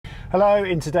Hello,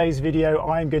 in today's video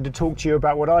I'm going to talk to you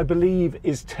about what I believe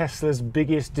is Tesla's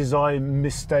biggest design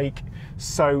mistake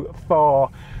so far,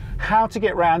 how to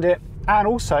get around it, and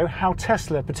also how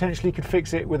Tesla potentially could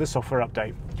fix it with a software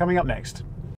update. Coming up next.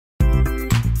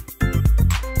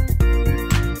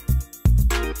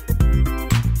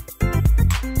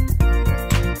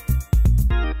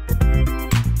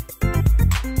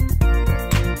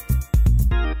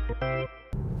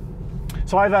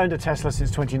 So I've owned a Tesla since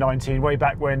 2019, way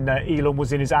back when Elon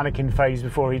was in his Anakin phase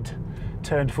before he'd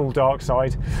turned full dark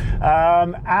side.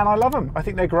 And I love them. I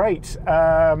think they're great.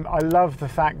 I love the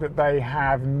fact that they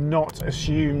have not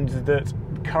assumed that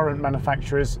current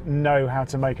manufacturers know how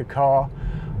to make a car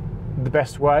the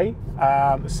best way.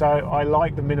 So I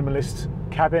like the minimalist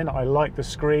cabin. I like the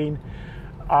screen.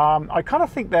 I kind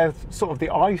of think they're sort of the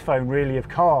iPhone really of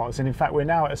cars, and in fact we're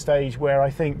now at a stage where I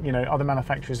think, you know, other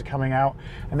manufacturers are coming out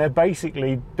and they're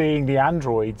basically being the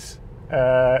Androids.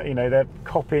 You know, they're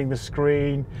copying the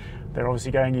screen, they're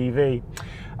obviously going EV.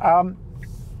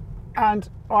 And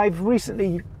I've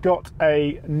recently got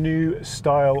a new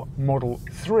style Model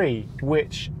 3,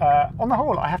 which on the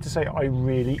whole I have to say I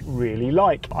really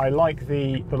like. I like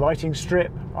the lighting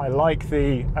strip, I like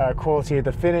the quality of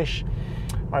the finish,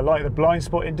 I like the blind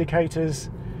spot indicators.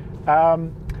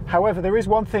 However, there is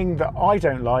one thing that I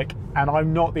don't like, and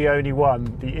I'm not the only one.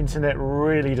 The internet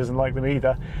really doesn't like them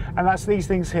either, and that's these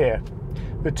things here.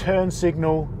 The turn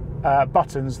signal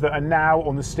buttons that are now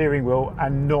on the steering wheel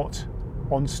and not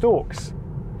on stalks.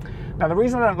 Now, the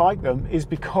reason I don't like them is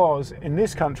because in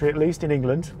this country, at least in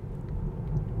England,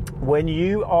 when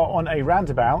you are on a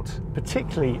roundabout,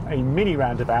 particularly a mini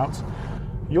roundabout,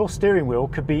 your steering wheel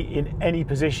could be in any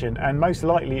position, and most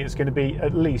likely it's going to be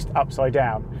at least upside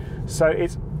down. So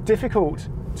it's difficult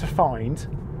to find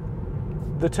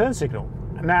the turn signal.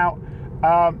 Now,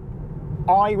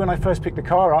 when I first picked the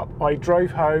car up, I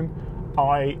drove home,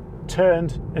 I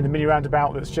turned in the mini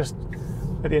roundabout that's just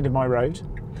at the end of my road,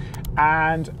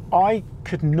 and I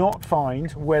could not find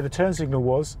where the turn signal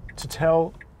was to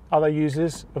tell other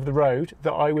users of the road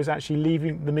that I was actually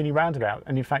leaving the mini roundabout.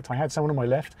 And in fact, I had someone on my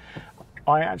left.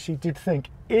 I actually did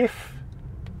think if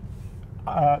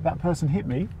that person hit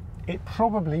me, it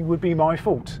probably would be my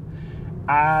fault.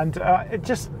 And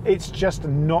it's just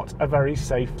not a very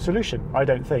safe solution, I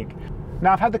don't think.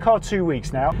 Now, I've had the car 2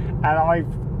 weeks now, and I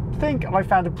think I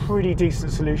found a pretty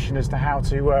decent solution as to how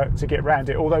to get around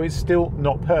it, although it's still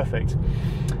not perfect.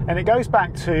 And it goes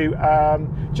back to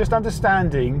just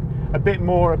understanding a bit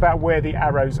more about where the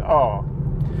arrows are.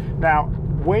 Now,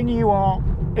 when you are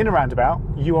in a roundabout,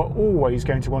 you are always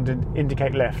going to want to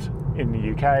indicate left in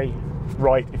the UK,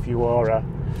 right if you are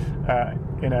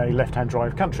in a left-hand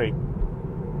drive country.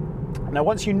 Now,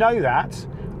 once you know that,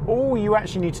 all you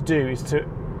actually need to do is to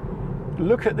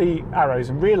look at the arrows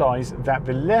and realise that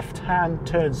the left-hand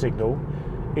turn signal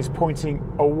is pointing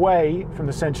away from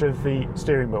the centre of the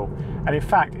steering wheel, and in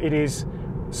fact it is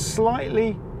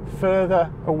slightly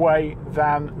further away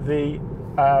than the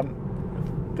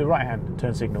right-hand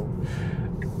turn signal.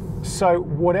 So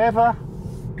whatever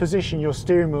position your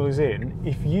steering wheel is in,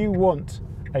 if you want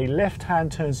a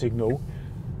left-hand turn signal,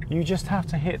 you just have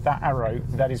to hit that arrow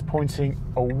that is pointing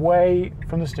away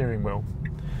from the steering wheel.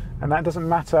 And that doesn't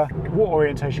matter what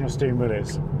orientation your steering wheel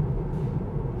is.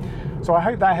 So I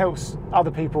hope that helps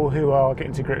other people who are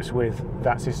getting to grips with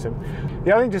that system.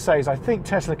 The other thing to say is I think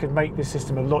Tesla could make this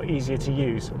system a lot easier to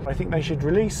use. I think they should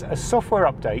release a software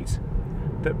update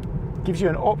that gives you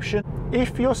an option.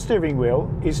 If your steering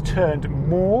wheel is turned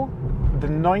more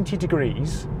than 90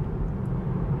 degrees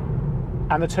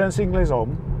and the turn signal is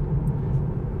on,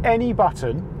 any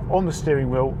button on the steering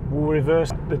wheel will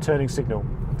reverse the turning signal,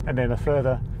 and then a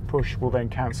further push will then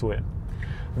cancel it.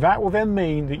 That will then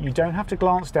mean that you don't have to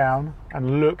glance down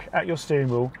and look at your steering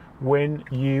wheel when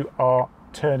you are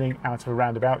turning out of a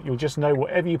roundabout. You'll just know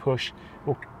whatever you push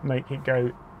will make it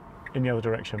go in the other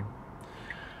direction.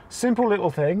 Simple little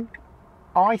thing.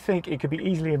 I think it could be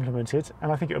easily implemented,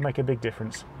 and I think it would make a big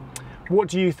difference. What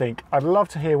do you think? I'd love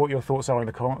to hear what your thoughts are in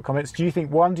the comments. Do you think,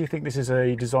 one, do you think this is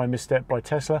a design misstep by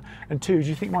Tesla? And two, do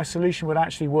you think my solution would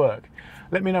actually work?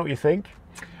 Let me know what you think.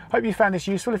 Hope you found this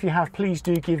useful. If you have, please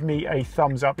do give me a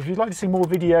thumbs up. If you'd like to see more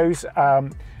videos,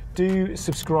 do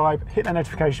subscribe, hit that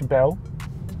notification bell.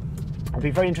 I'd be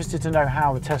very interested to know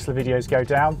how the Tesla videos go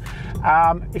down.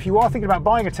 If you are thinking about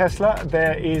buying a Tesla,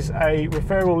 there is a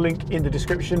referral link in the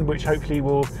description, which hopefully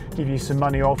will give you some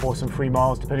money off or some free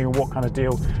miles, depending on what kind of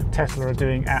deal Tesla are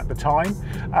doing at the time.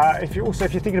 If you're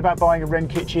thinking about buying a Wren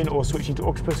kitchen or switching to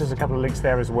Octopus, there's a couple of links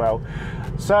there as well.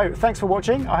 So thanks for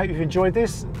watching. I hope you've enjoyed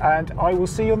this, and I will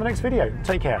see you on the next video.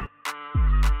 Take care.